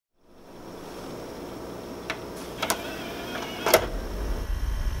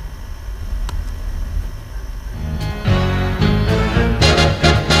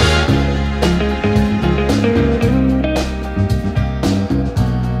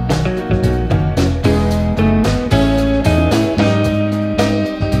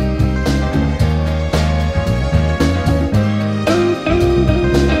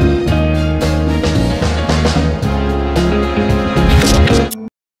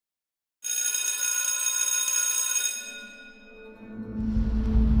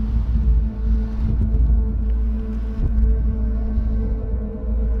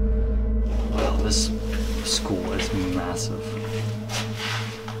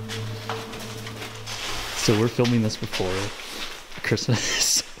So we're filming this before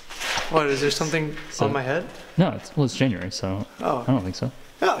Christmas. What, is there something on my head? No, it's January, so I don't think so.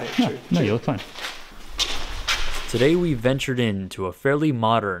 Oh, yeah, sure. No, you look fine. Today we ventured into a fairly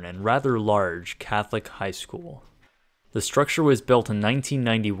modern and rather large Catholic high school. The structure was built in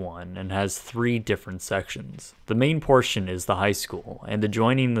 1991 and has 3 different sections. The main portion is the high school, and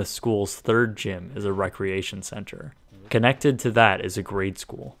adjoining the school's third gym is a recreation center. Connected to that is a grade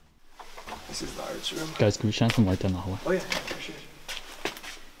school. This is the arts room. Guys, can we shine some light down the hallway? Oh, yeah, for sure.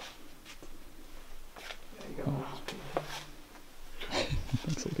 Yeah, you got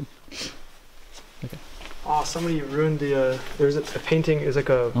Thanks, Logan. Okay. Oh, somebody ruined the, there's a painting, is like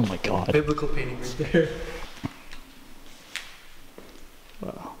a Oh my god. biblical painting right there.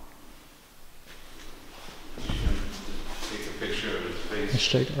 Wow. Take a picture of his face.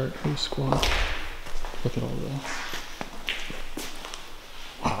 Hashtag art who squad. Look at all the...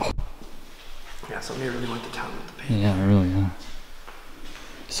 Wow. Yeah, somebody really went to town with the painting. Yeah, really, yeah.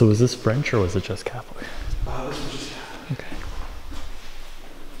 So was this French or was it just Catholic? This is just Okay.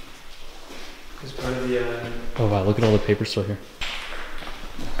 it's part of the, Oh wow, look at all the paper still here.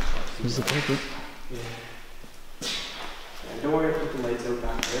 Here's the paper. yeah. Don't worry, I put the lights out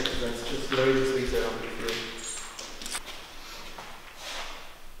back there, because that's just literally just leaves it on the field.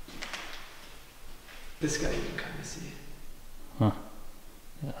 This guy you can kind of see. Huh.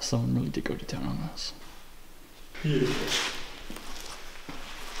 Yeah, someone really did go to town on this.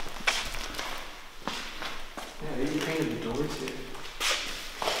 Yeah, you painted the doors here.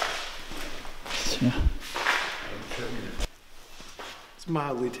 Yeah. It's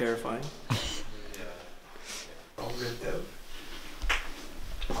mildly terrifying. Yeah. All ripped out.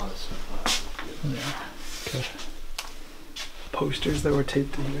 Oh, that's so fun. Yeah. Good. Posters that were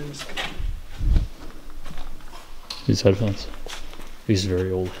taped to here. These headphones. These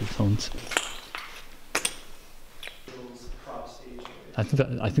very old headphones. I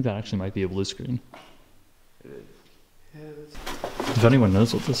think that actually might be a blue screen. Yeah, If anyone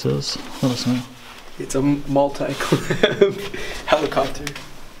knows what this is, let us know. it's a multi-clamp helicopter.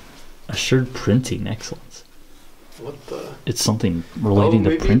 Assured printing excellence. What the? It's something relating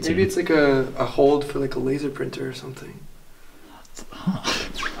maybe, to printing. Maybe it's like a hold for like a laser printer or something.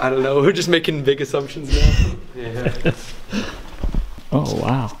 I don't know. We're just making big assumptions now. Yeah. Oh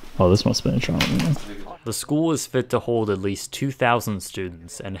wow. Oh, this must have been a trauma. The school is fit to hold at least 2,000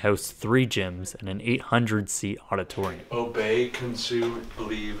 students and hosts 3 gyms and an 800-seat auditorium. Obey, consume,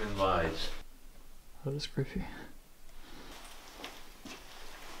 believe, and lies. That is creepy.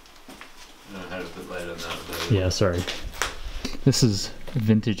 You know how to put light on that. Yeah, sorry. This is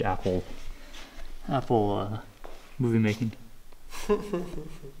vintage Apple movie making. Is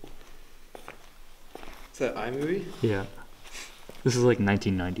that iMovie? Yeah. This is like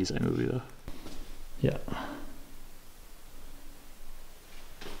 1990s iMovie though. Yeah.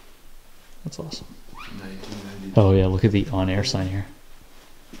 That's awesome. 1990. Oh yeah, look at the on-air sign here.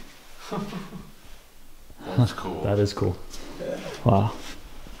 That's cool. That is cool. Yeah. Wow.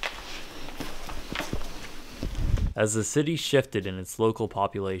 As the city shifted in its local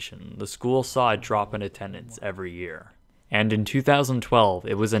population, the school saw a drop in attendance every year. And in 2012,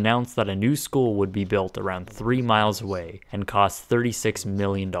 it was announced that a new school would be built around 3 miles away and cost $36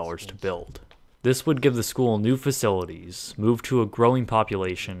 million to build. This would give the school new facilities, move to a growing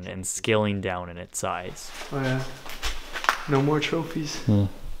population, and scaling down in its size. Oh yeah. No more trophies. Yeah.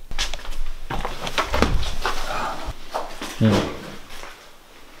 Yeah.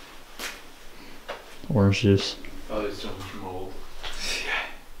 Orange juice. Oh, there's so much mold.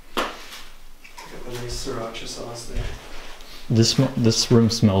 Got the nice sriracha sauce there. This room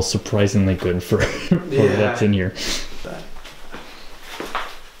smells surprisingly good for what's in here. That.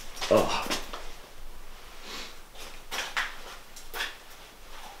 Oh.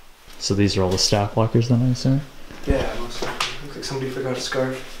 So these are all the staff lockers then, I assume? Yeah, most likely. Looks like somebody forgot a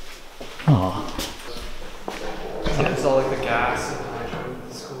scarf. Oh, Yeah, it's all like the gas and the hydro at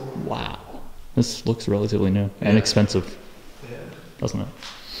the school. wow. This looks relatively new and expensive, Yeah. doesn't it?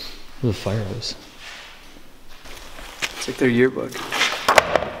 The fire hose. It's like their yearbook.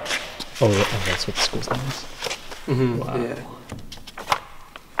 Oh, that's what the school's name is. Mm-hmm. Wow. Yeah.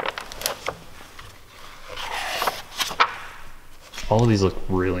 All of these look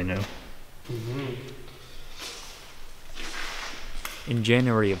really new. Mm-hmm. In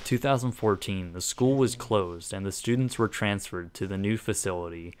January of 2014, the school was closed and the students were transferred to the new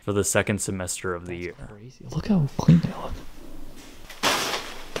facility for the second semester of the year. Crazy. Look how clean they look.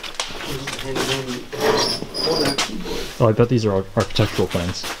 Oh, that keyboard. Oh, I bet these are architectural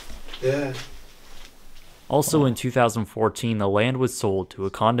plans. Yeah. Also in 2014, the land was sold to a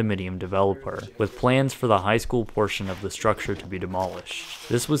condominium developer, with plans for the high school portion of the structure to be demolished.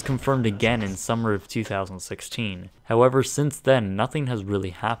 This was confirmed again in summer of 2016. However, since then, nothing has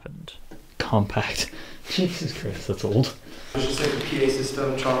really happened. Compact. Jesus Christ, that's old. It's just like a PA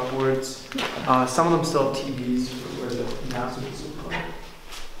system, chalkboards. Some of them still have TVs where the announcements will come.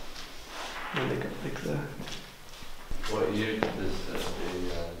 And they got like the. What year did this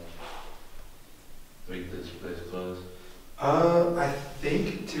this place close? I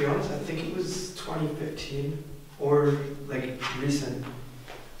think, to be honest, I think it was 2015 or like recent.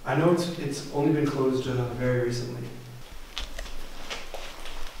 I know it's only been closed very recently.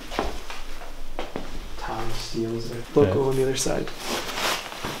 Town Steels there. Logo on the other side.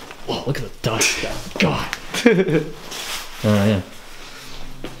 Oh, look at the dust. God. Yeah.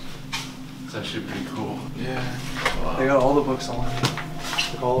 It's actually pretty cool. Yeah. Wow. They got all the books on.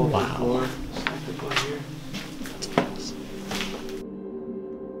 Like all over the Wow. floor. Stacked up on here.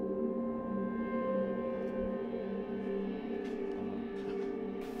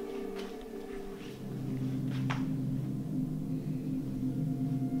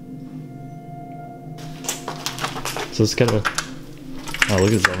 So it's kind of. Oh,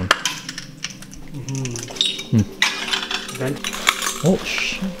 look at that one. Vent. Oh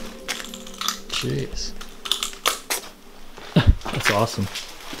shit. Jeez. That's awesome.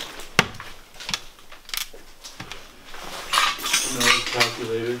 No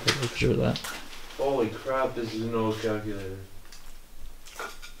calculator. Take a picture of that. Holy crap, this is no calculator.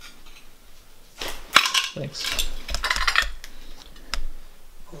 Thanks.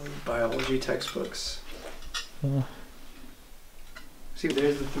 All the biology textbooks. Uh, See,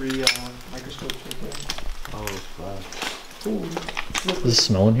 there's the three microscopes right there. Oh crap. Ooh, does it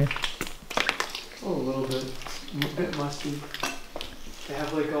smell in here? oh, a little bit. A bit musty. They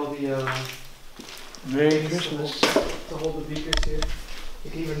have like all the Merry Christmas to hold the beakers here. You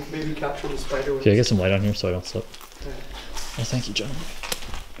can even maybe capture the spider webs. Okay, I get some light on here so I don't slip. Yeah. Oh, thank you, John.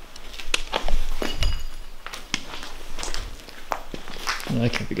 No,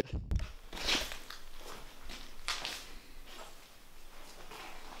 that can't be good.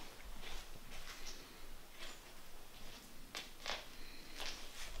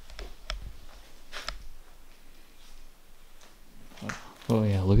 Oh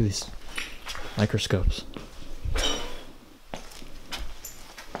yeah, look at these microscopes.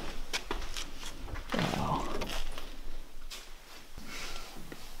 Wow.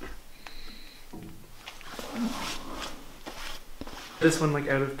 This one like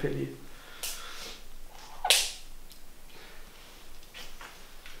out of pity.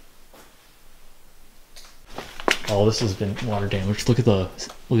 Oh, this has been water damaged. Look at the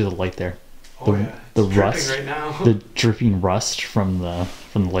light there. Oh The- yeah. the It's dripping rust. right now. The dripping rust from the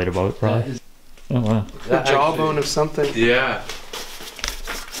light above it, probably. Oh wow. The jawbone of something. Yeah.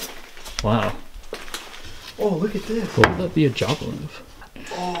 Wow. Oh, look at this. What would that be a jawbone of?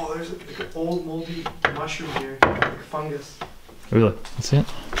 Oh, there's like an old moldy mushroom here, like fungus. Really? That's it?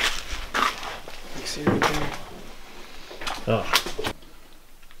 Like see right there. Oh.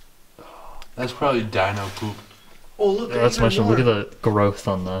 That's probably dino poop. Oh look, Yeah, that's mushroom. Look at the growth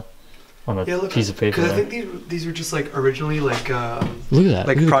on the piece of paper Because I there. think these were just like originally like Look at that. like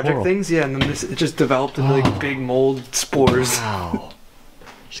look at the project coral. things, yeah, and then this it just developed into Oh. like big mold spores. Wow.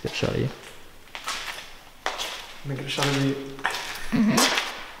 Just got a shot of you. Make it a shot of me.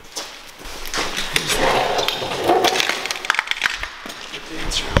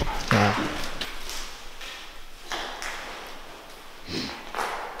 Wow.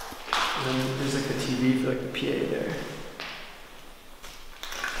 And then there's like the TV for like the PA there.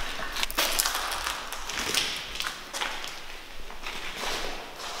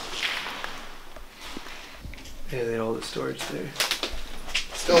 Yeah, they had all the storage there.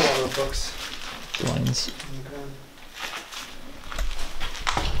 Still a lot of books. Lines. Okay.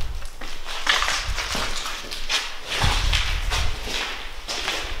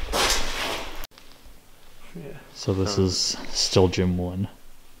 Yeah. So this is still gym 1.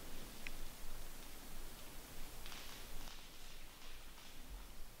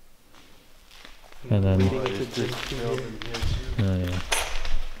 And then- Leading Oh, into it's the just PA. filled in here too. Oh yeah.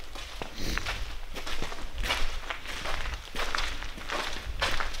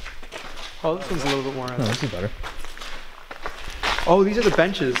 Oh, this one's a little bit more. Oh, this is better. Oh, these are the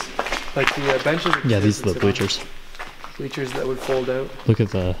benches. Like the benches. that Yeah, kids these are would the sit on. bleachers. Bleachers that would fold out. Look at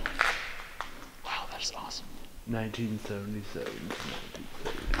the. Wow, that is awesome. 1977 to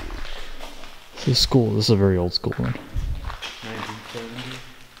 1978. This is school. This is a very old school one. 1970.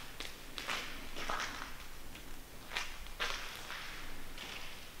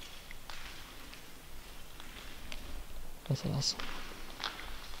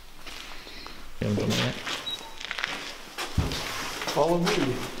 You haven't done that yet. Follow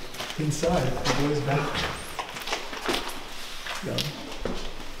me inside. The boys back. Yeah.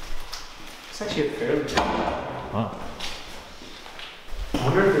 It's actually a fairly big. Wow. I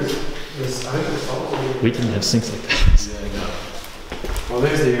wonder if there's I think there's salt. We didn't have sinks like that. Yeah, I know. Well,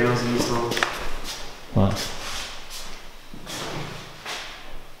 there's the urinals in these stalls. Wow.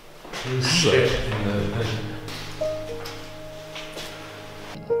 Shit in the...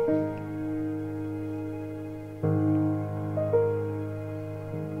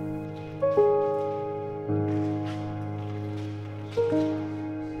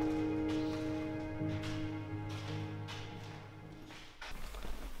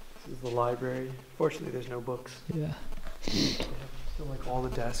 This is the library. Fortunately, there's no books. Yeah. Still like all the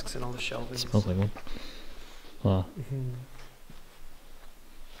desks and all the shelving. It smells like one. Wow. Mm-hmm.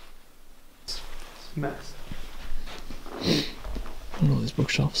 It's a mess. Look at all these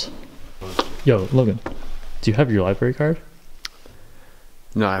bookshelves. Yo, Logan, do you have your library card?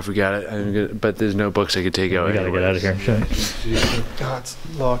 No, I forgot it. I'm gonna, but there's no books I could take out. We gotta get out of here. Sure. God, it's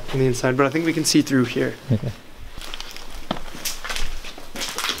locked on the inside, but I think we can see through here. Okay.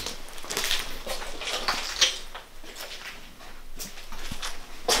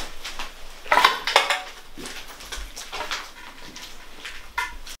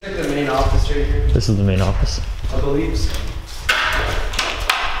 Like the main office right here. This is the main office. I believe so.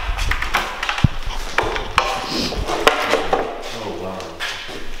 Oh, wow.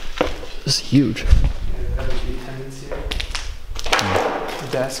 This is huge. Yeah, that would be tenants here. The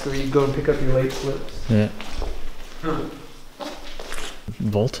desk where you go and pick up your late slips. Yeah. Huh.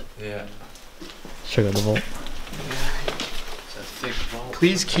 Vault. Yeah. Check out the vault. It's a thick vault.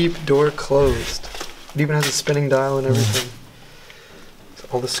 Please keep door closed. It even has a spinning dial and everything. So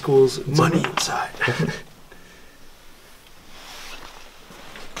all the school's money inside.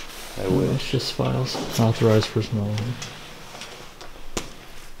 I will. It's just files. Authorized personnel.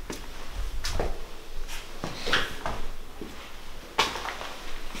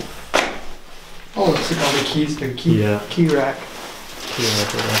 Oh, it's like all the keys, the key, Yeah. key rack. Yeah.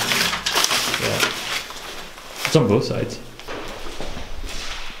 It's on both sides.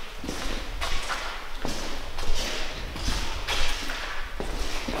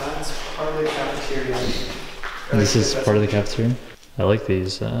 That's part of the cafeteria. This is part of the cafeteria. I like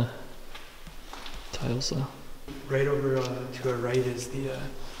these tiles though. Right over to our right is the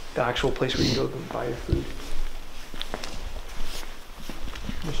actual place where you go and buy your food.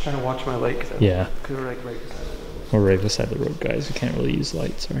 I'm just trying to watch my light because Yeah. we're like right beside it. We're right beside the road, guys. We can't really use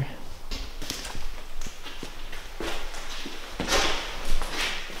lights, sorry.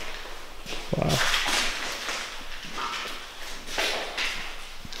 Wow.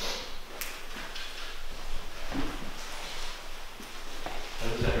 How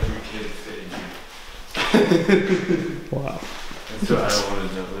does every kid fit in here? Wow. That's what I don't want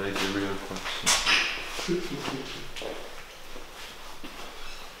to know, but it's a real question.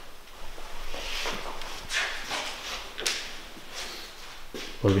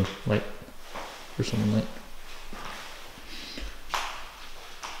 Logan, light. For someone light.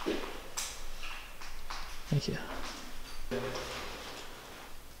 Thank you.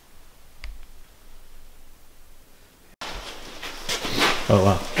 Oh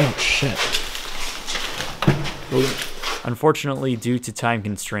wow. Oh shit. Logan. Unfortunately, due to time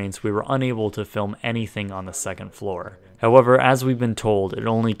constraints, we were unable to film anything on the second floor. However, as we've been told, it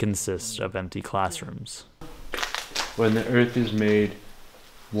only consists of empty classrooms. When the earth is made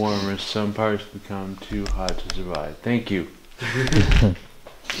warmer, some parts become too hot to survive. Thank you.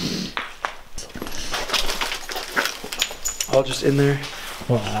 All just in there.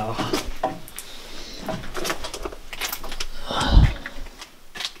 Wow.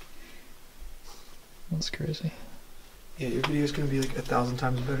 That's crazy. Yeah, your video is gonna be like 1,000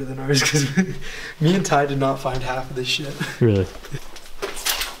 times better than ours because me and Ty did not find half of this shit. Really?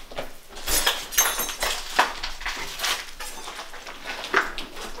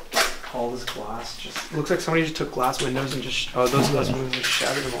 All this glass just looks like somebody just took glass windows and just those glass windows just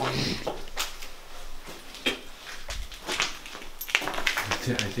shattered them all.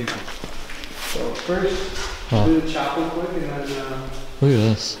 I think So first, Wow. do the chapel quick, and then Look at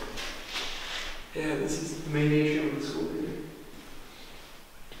this. yeah, this is the main atrium of the school here.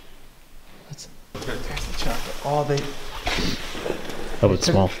 That's There's the chapel. Oh, they oh, it's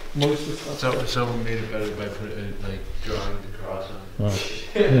small. most of the stuff. someone made it better by putting like drawing the cross on. Wow.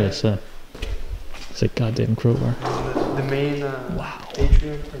 Yeah, it's a goddamn crowbar. The main Wow.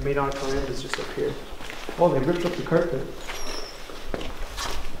 atrium, or main auditorium is just up here. Oh, they ripped up the carpet.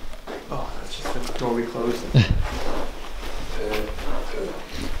 Oh, that's just the door we closed.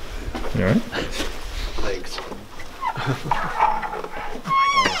 You alright? Legs.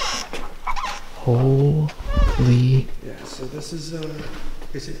 Holy. Yeah, so this is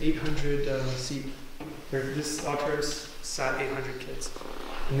it's an 800 seat. This auditorium sat 800 kids,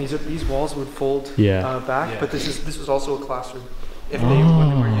 and these walls would fold back. Yeah. But this was also a classroom if when they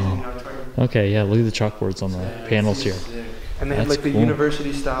were using the auditorium. Okay, yeah, look at the chalkboards on the panels here. And they had like the cool.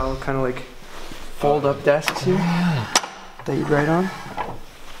 university style kind of like fold up desks here that you'd write on.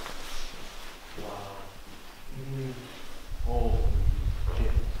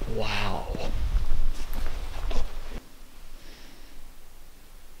 Wow.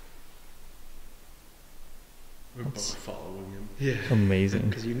 We're both following him. Yeah. Amazing.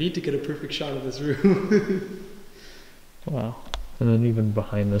 Because you need to get a perfect shot of this room. Wow. And then even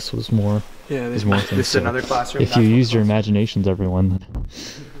behind this was more. Yeah, There's more things. this is So another classroom. if you used your imaginations, everyone,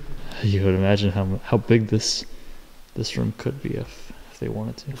 you would imagine how big this room could be if they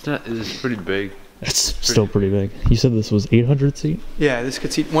wanted to. It's pretty big. It's still pretty big. You said this was 800 seat? Yeah, this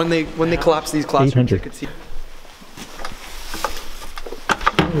could seat when they collapse these classrooms. 800. They could seat.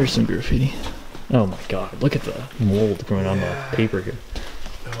 There's some graffiti. Oh my god, look at the mold going on the paper here.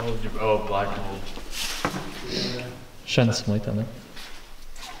 Oh, black mold. Shine some light on there.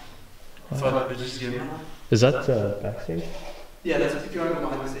 Wow. Is that the backstage? Yeah, that's if you want to go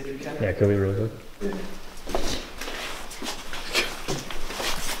behind the stage, you can. Yeah, could we really quick?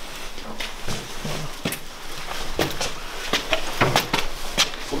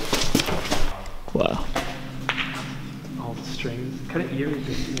 Wow. All the strings. Kind of eerie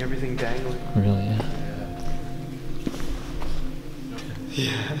just seeing everything dangling. Really, yeah.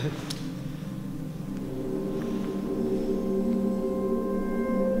 Yeah.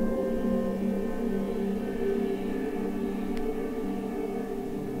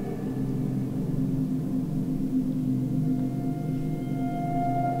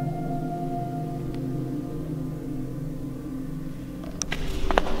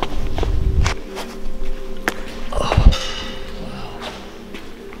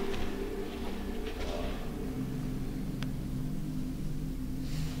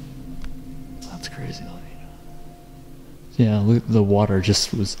 That's crazy looking. Yeah, look, the water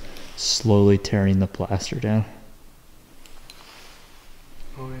just was slowly tearing the plaster down.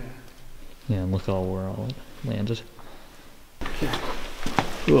 Oh yeah. Yeah, and look where all it landed. Yeah.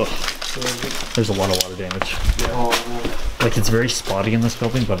 Ugh. There's a lot of water damage. Oh, Like, it's very spotty in this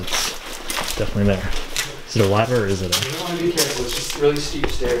building, but it's definitely there. Is it a ladder or is it you don't want to be careful. It's just really steep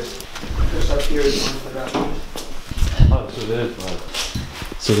stairs. Just up here is one for that one. Oh, so there's one.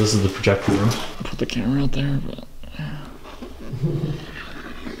 So this is the projector room. Put the camera out there, but yeah.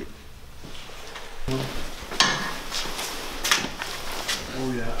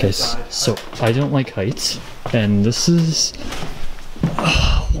 Oh yeah. Okay, so I don't like heights, and this is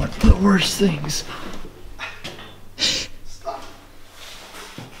one of the worst things.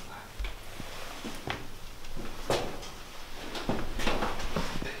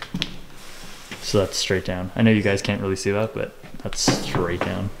 So that's straight down. I know you guys can't really see that, but that's straight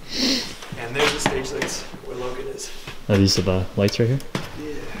down. And there's the stage lights where Logan is. Are these the lights right here?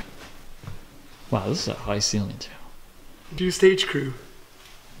 Yeah. Wow, this is a high ceiling too. Do stage crew.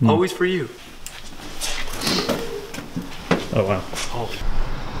 Always for you. Oh wow.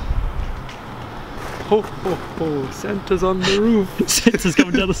 Ho ho ho! Santa's on the roof. Santa's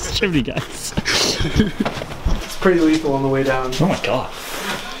coming down the chimney, guys. It's pretty lethal on the way down. Oh my god.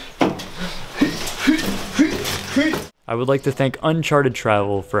 I would like to thank Uncharted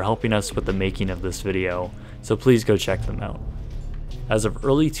Travel for helping us with the making of this video, so please go check them out. As of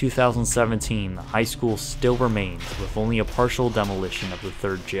early 2017, the high school still remains with only a partial demolition of the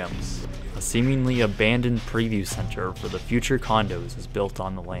third gym. A seemingly abandoned preview center for the future condos is built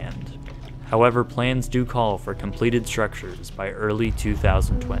on the land. However, plans do call for completed structures by early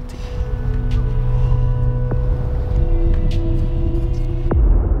 2020.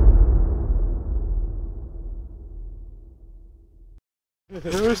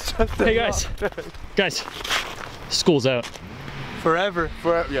 Hey guys, school's out. Forever.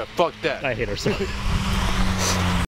 Yeah, fuck that. I hate our stuff.